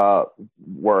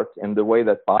work and the way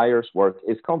that buyers work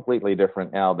is completely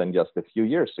different now than just a few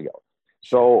years ago.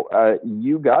 So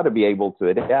you got to be able to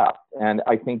adapt. And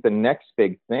I think the next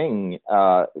big thing,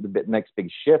 the next big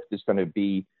shift is going to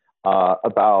be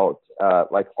about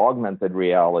like augmented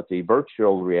reality,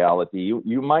 virtual reality.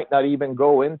 You might not even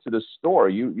go into the store.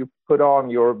 You put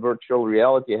on your virtual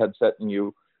reality headset and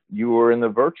you are in the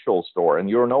virtual store, and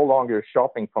you're no longer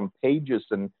shopping from pages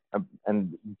and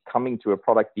coming to a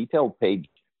product detail page.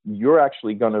 You're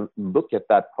actually going to look at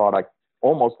that product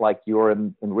almost like you're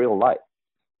in real life.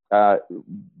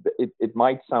 It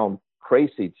might sound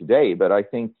crazy today, but I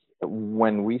think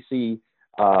when we see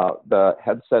the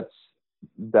headsets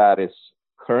that is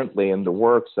currently in the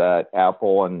works at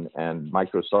Apple and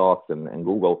Microsoft and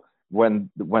Google, when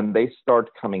they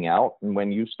start coming out, and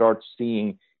when you start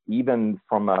seeing, even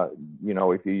from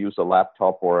if you use a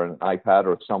laptop or an iPad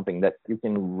or something, that you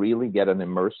can really get an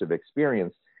immersive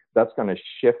experience, that's going to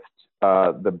shift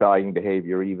the buying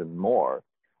behavior even more.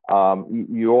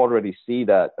 You already see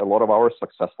that a lot of our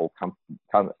successful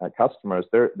customers,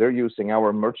 they're using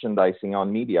our merchandising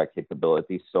on media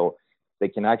capabilities, so they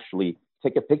can actually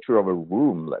take a picture of a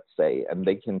room, let's say, and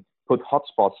they can put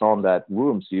hotspots on that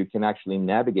room, so you can actually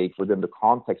navigate within the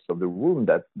context of the room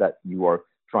that you are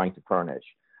trying to furnish.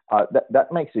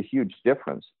 That makes a huge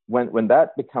difference. When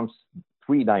that becomes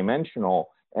three-dimensional,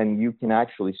 and you can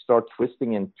actually start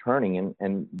twisting and turning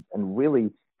and really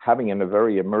having a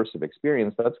very immersive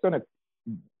experience, that's going to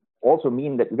also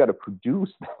mean that you got to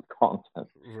produce that content.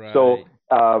 Right. So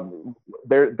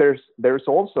there's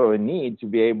also a need to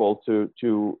be able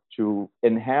to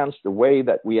enhance the way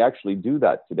that we actually do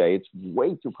that today. It's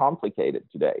way too complicated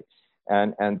today,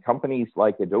 and companies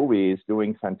like Adobe is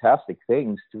doing fantastic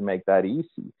things to make that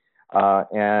easy.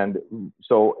 And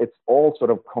so it's all sort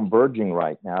of converging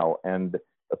right now. And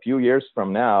a few years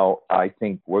from now, I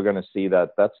think we're going to see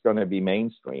that that's going to be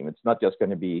mainstream. It's not just going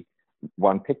to be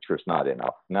one picture is not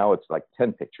enough. Now it's like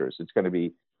 10 pictures. It's going to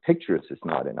be pictures is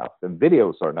not enough, and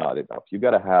videos are not enough. You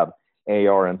got to have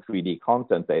AR and 3D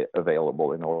content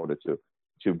available in order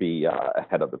to be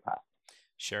ahead of the pack.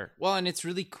 Sure. Well, and it's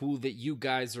really cool that you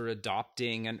guys are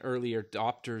adopting and early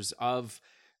adopters of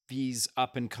these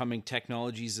up and coming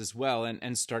technologies as well,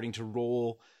 and starting to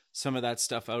roll some of that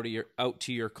stuff out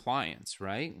to your clients,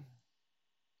 right?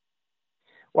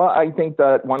 Well, I think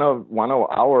that one of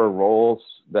our roles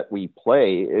that we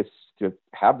play is to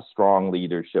have strong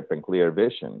leadership and clear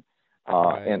vision,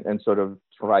 Right. and sort of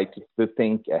try to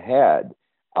think ahead.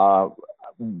 Uh,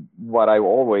 what I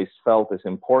always felt is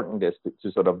important is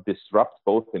to sort of disrupt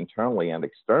both internally and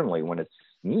externally when it's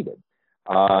needed.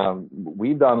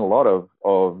 We've done a lot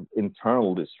of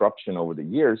internal disruption over the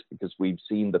years because we've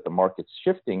seen that the market's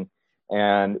shifting,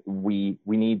 and we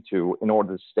need to, in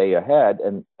order to stay ahead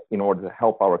and in order to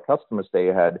help our customers stay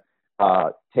ahead,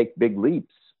 take big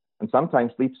leaps, and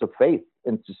sometimes leaps of faith,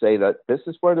 and to say that this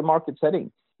is where the market's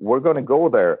heading. We're going to go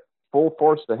there full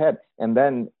force ahead, and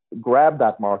then grab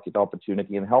that market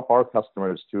opportunity and help our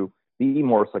customers to be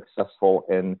more successful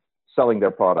in selling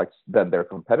their products than their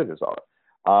competitors are.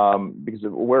 Because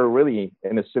we're really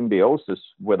in a symbiosis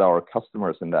with our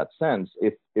customers in that sense.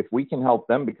 If we can help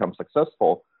them become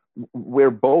successful,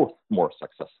 we're both more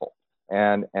successful.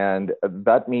 And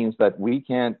that means that we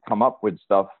can't come up with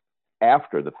stuff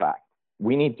after the fact.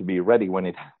 We need to be ready when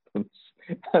it happens.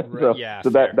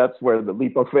 So that's where the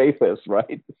leap of faith is,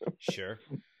 right? Sure.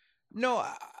 No,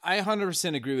 I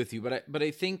 100% agree with you, but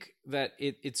I think that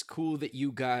it's cool that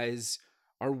you guys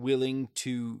are willing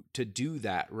to do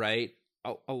that, right?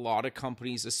 A lot of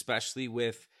companies, especially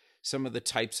with some of the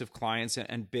types of clients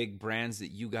and big brands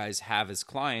that you guys have as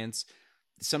clients,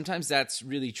 sometimes that's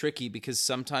really tricky because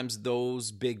sometimes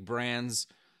those big brands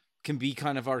can be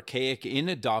kind of archaic in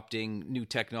adopting new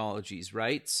technologies,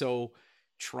 right? So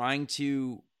trying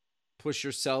to push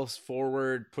yourselves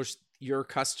forward, push your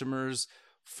customers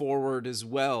forward as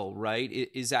well, right?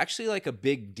 It is actually like a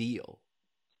big deal.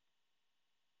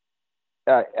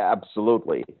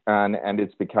 Absolutely, and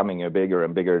it's becoming a bigger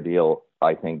and bigger deal,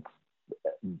 I think,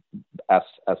 as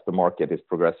the market is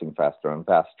progressing faster and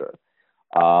faster.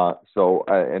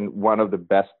 And one of the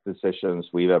best decisions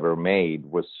we've ever made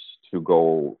was to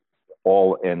go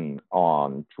all in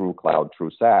on true cloud,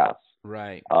 true SaaS.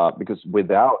 Right. Because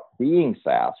without being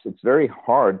SaaS, it's very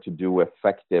hard to do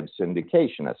effective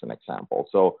syndication, as an example.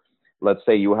 So let's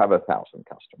say you have 1,000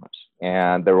 customers,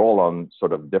 and they're all on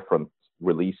sort of different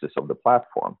releases of the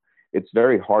platform. It's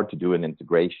very hard to do an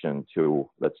integration to,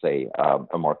 let's say,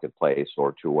 a marketplace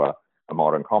or to a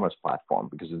modern commerce platform,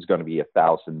 because it's going to be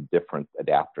 1,000 different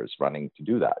adapters running to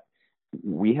do that.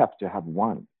 We have to have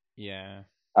one. Yeah.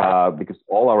 Because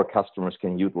all our customers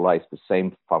can utilize the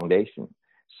same foundation.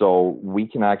 So we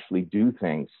can actually do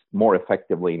things more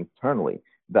effectively internally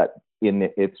that in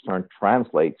its turn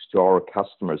translates to our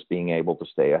customers being able to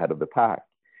stay ahead of the pack.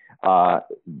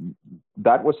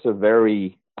 That was a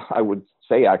very, I would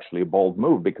say, actually a bold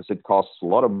move, because it costs a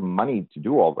lot of money to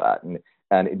do all that. And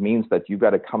it means that you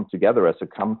got to come together as a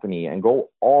company and go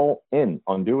all in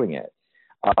on doing it.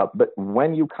 But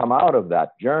when you come out of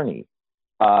that journey,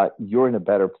 you're in a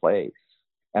better place.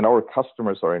 And our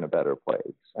customers are in a better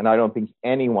place. And I don't think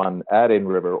anyone at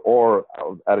InRiver or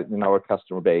in our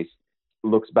customer base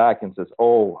looks back and says,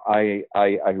 "Oh, I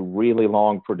really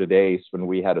long for the days when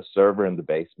we had a server in the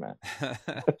basement."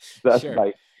 That's Sure.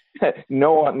 like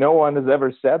no one has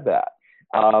ever said that.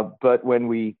 But when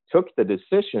we took the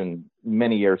decision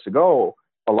many years ago,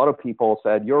 a lot of people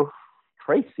said, "You're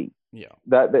crazy." Yeah.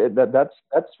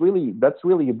 That's really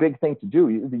a big thing to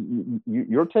do.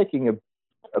 You're taking a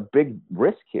big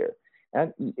risk here.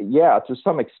 And yeah, to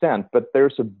some extent, but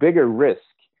there's a bigger risk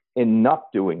in not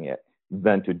doing it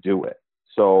than to do it.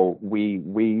 So we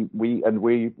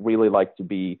really like to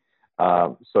be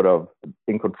sort of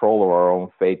in control of our own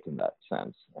fate in that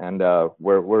sense. And I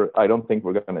don't think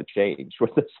we're going to change.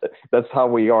 That's how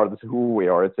we are. That's who we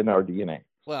are. It's in our DNA.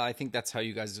 Well, I think that's how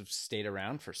you guys have stayed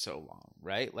around for so long,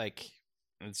 right? Like,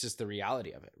 it's just the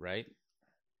reality of it, right?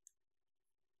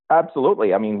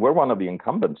 Absolutely. I mean, we're one of the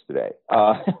incumbents today,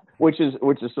 which is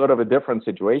sort of a different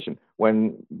situation.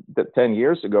 When 10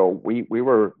 years ago, we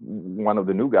were one of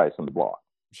the new guys on the block.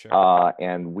 Sure.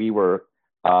 And we were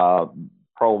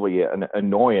probably an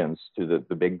annoyance to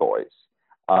the big boys.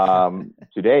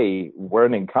 Today, we're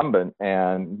an incumbent,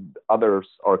 and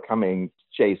others are coming to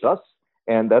chase us.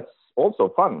 And that's also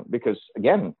fun, because,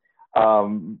 again,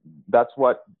 that's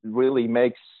what really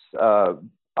makes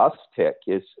us tick,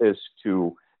 is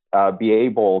to be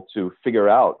able to figure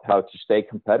out how to stay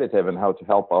competitive and how to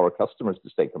help our customers to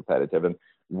stay competitive. And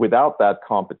without that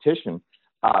competition,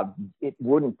 it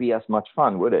wouldn't be as much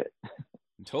fun, would it?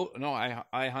 No, I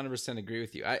 100% agree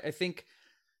with you. I think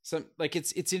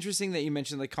it's interesting that you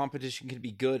mentioned like competition can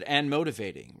be good and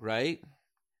motivating, right?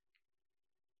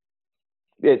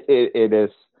 It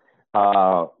is.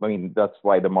 I mean, that's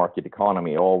why the market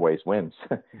economy always wins,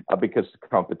 because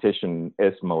competition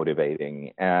is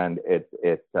motivating, and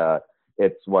it's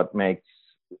what makes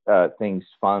things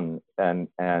fun, and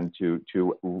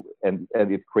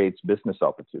it creates business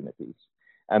opportunities.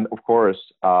 And of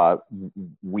course,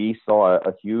 we saw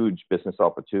a huge business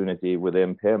opportunity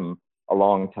within PIM a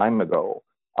long time ago,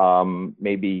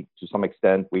 Maybe to some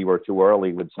extent we were too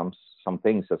early with some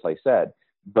things, as I said.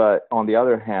 But on the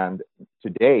other hand,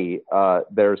 today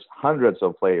there's hundreds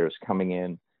of players coming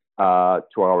in to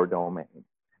our domain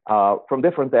from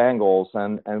different angles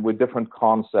and with different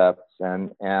concepts,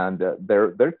 and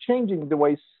they're changing the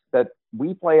ways that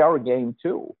we play our game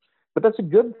too. But that's a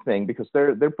good thing, because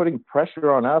they're putting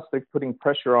pressure on us. They're putting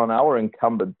pressure on our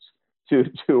incumbents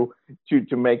to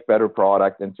make better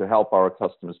product and to help our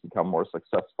customers become more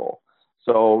successful.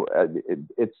 So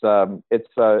it's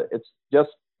just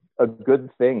a good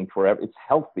thing it's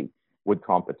healthy with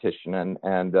competition,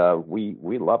 and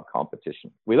we love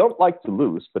competition. We don't like to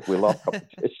lose, but we love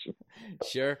competition.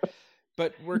 Sure.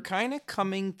 But we're kind of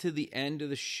coming to the end of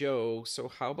the show, so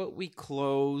how about we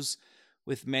close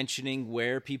with mentioning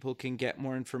where people can get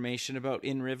more information about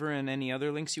InRiver and any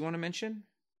other links you want to mention?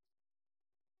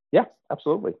 Yeah,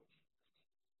 absolutely.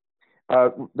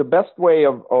 The best way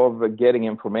of getting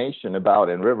information about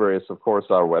InRiver is, of course,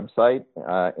 our website,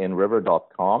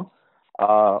 inriver.com.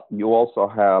 You also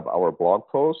have our blog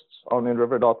posts on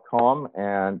inriver.com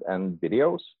and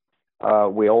videos.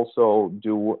 We also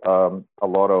do a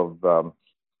lot of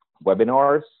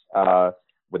webinars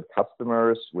with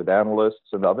customers, with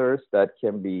analysts and others that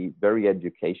can be very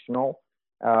educational.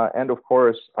 And of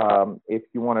course, if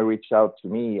you want to reach out to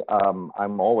me,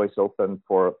 I'm always open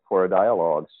for a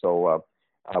dialogue. So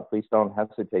please don't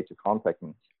hesitate to contact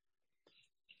me.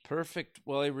 Perfect.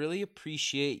 Well, I really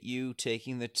appreciate you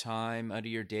taking the time out of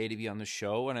your day to be on the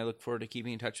show, and I look forward to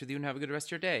keeping in touch with you, and have a good rest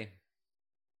of your day.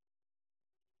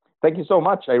 Thank you so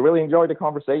much. I really enjoyed the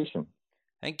conversation.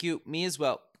 Thank you. Me as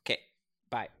well. Okay.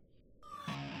 Bye.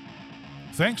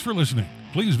 Thanks for listening.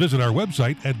 Please visit our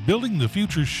website at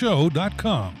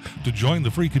buildingthefutureshow.com to join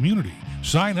the free community,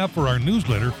 sign up for our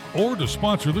newsletter, or to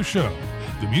sponsor the show.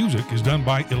 The music is done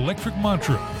by Electric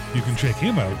Mantra. You can check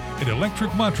him out at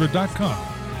electricmantra.com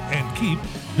and keep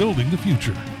building the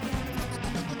future.